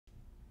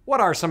What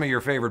are some of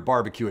your favorite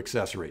barbecue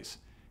accessories?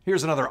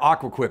 Here's another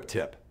AquaQuip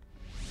tip.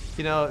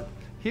 You know,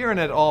 here and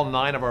at all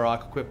 9 of our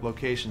AquaQuip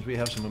locations, we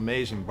have some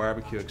amazing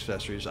barbecue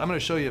accessories. I'm going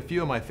to show you a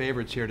few of my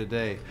favorites here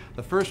today.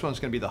 The first one's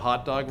going to be the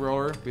hot dog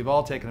roller. We've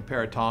all taken a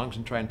pair of tongs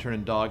and try and turn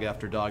in dog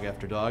after dog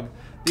after dog.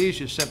 These,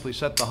 you simply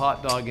set the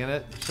hot dog in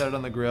it, set it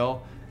on the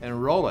grill,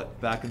 and roll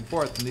it back and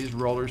forth, and these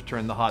rollers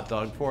turn the hot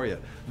dog for you.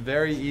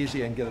 Very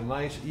easy, and get a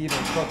nice even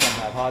cook on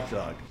that hot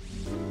dog.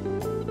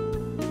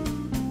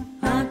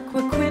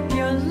 AquaQuip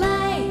your life.